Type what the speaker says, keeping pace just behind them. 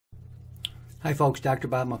Hi folks, Dr.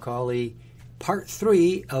 Bob McCauley, part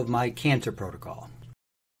 3 of my cancer protocol.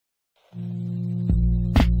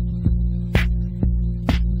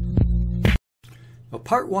 Well,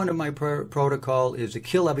 part 1 of my protocol is to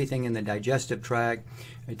kill everything in the digestive tract.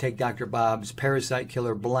 I take Dr. Bob's parasite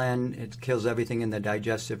killer blend. It kills everything in the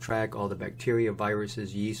digestive tract, all the bacteria,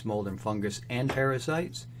 viruses, yeast, mold, and fungus, and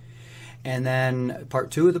parasites. And then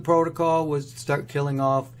part 2 of the protocol was to start killing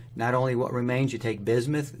off not only what remains. You take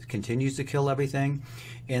bismuth, it continues to kill everything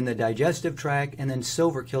in the digestive tract, and then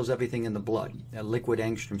silver kills everything in the blood, a liquid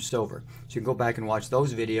angstrom silver. So you can go back and watch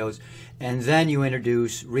those videos, and then you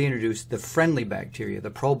reintroduce the friendly bacteria,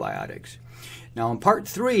 the probiotics. Now in part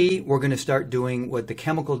 3, we're going to start doing what the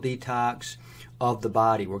chemical detox of the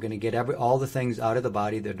body. We're going to get all the things out of the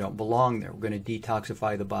body that don't belong there. We're going to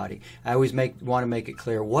detoxify the body. I always want to make it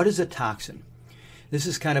clear, what is a toxin? This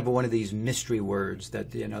is kind of one of these mystery words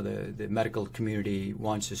that the medical community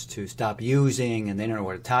wants us to stop using, and they don't know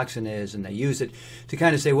what a toxin is, and they use it to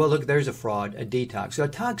kind of say, well, look, there's a fraud, a detox. So a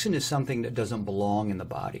toxin is something that doesn't belong in the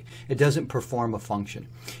body. It doesn't perform a function.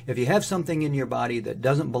 If you have something in your body that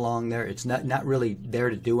doesn't belong there, it's not really there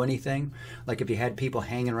to do anything. Like if you had people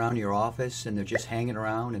hanging around your office and they're just hanging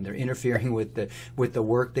around and they're interfering with the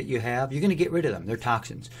work that you have, you're going to get rid of them. They're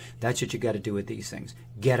toxins. That's what you got to do with these things.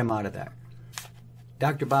 Get them out of that.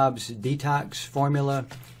 Dr. Bob's detox formula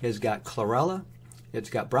has got chlorella, it's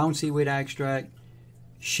got brown seaweed extract,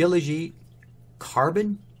 shilajit,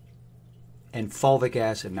 carbon, and fulvic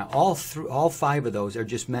acid. Now all 5 of those are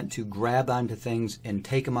just meant to grab onto things and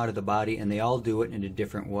take them out of the body, and they all do it in a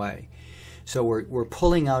different way. So we're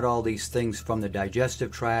pulling out all these things from the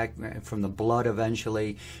digestive tract, from the blood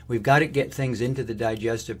eventually. We've got to get things into the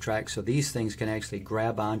digestive tract so these things can actually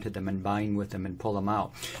grab onto them and bind with them and pull them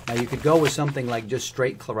out. Now you could go with something like just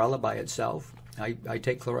straight chlorella by itself. I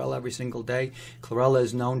take chlorella every single day. Chlorella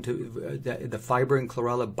is known to, the fiber in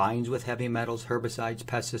chlorella binds with heavy metals, herbicides,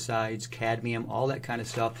 pesticides, cadmium, all that kind of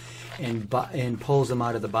stuff, and pulls them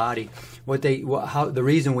out of the body. The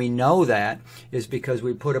reason we know that is because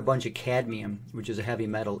we put a bunch of cadmium, which is a heavy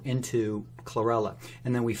metal, into chlorella,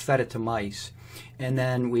 and then we fed it to mice. And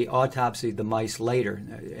then we autopsied the mice later,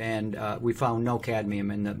 and we found no cadmium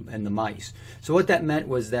in the mice. So what that meant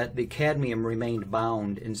was that the cadmium remained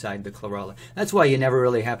bound inside the chlorella. That's why you never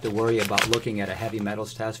really have to worry about looking at a heavy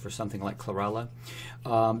metals test for something like chlorella,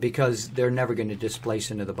 because they're never going to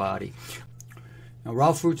displace into the body. Now,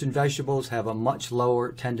 raw fruits and vegetables have a much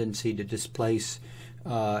lower tendency to displace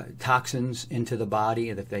toxins into the body,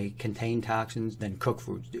 if they contain toxins, than cooked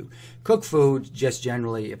foods do. Cooked foods, just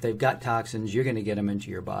generally, if they've got toxins, you're going to get them into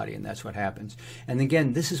your body, and that's what happens. And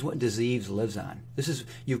again, this is what disease lives on.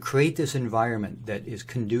 You create this environment that is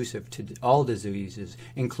conducive to all diseases,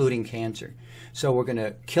 including cancer. So we're going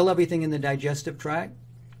to kill everything in the digestive tract,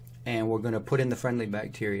 and we're going to put in the friendly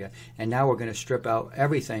bacteria, and now we're going to strip out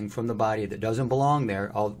everything from the body that doesn't belong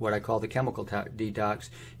there, all what I call the chemical detox,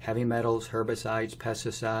 heavy metals, herbicides,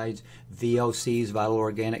 pesticides, VOCs, volatile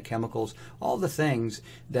organic chemicals, all the things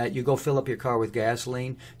that you go fill up your car with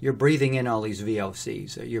gasoline, you're breathing in all these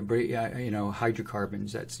VOCs,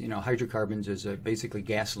 hydrocarbons. Hydrocarbons is basically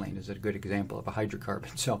gasoline is a good example of a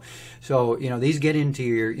hydrocarbon. So these get into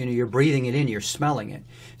you're breathing it in, you're smelling it,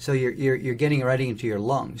 so you're getting right into your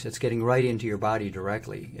lungs. It's getting right into your body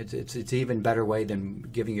directly. It's an even better way than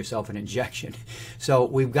giving yourself an injection. So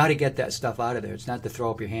we've got to get that stuff out of there. It's not to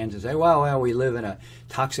throw up your hands and say, well, we live in a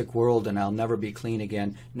toxic world and I'll never be clean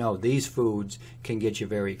again. No, these foods can get you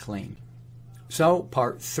very clean. So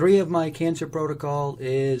part 3 of my cancer protocol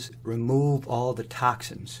is remove all the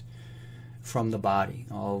toxins from the body,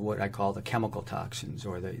 all what I call the chemical toxins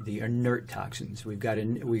or the inert toxins. We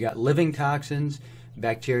got living toxins,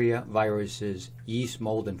 bacteria, viruses, yeast,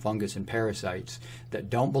 mold, and fungus, and parasites that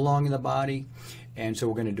don't belong in the body. And so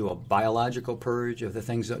we're going to do a biological purge of the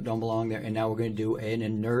things that don't belong there, and now we're going to do an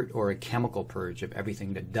inert or a chemical purge of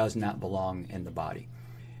everything that does not belong in the body.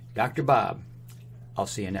 Dr. Bob, I'll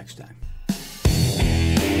see you next time.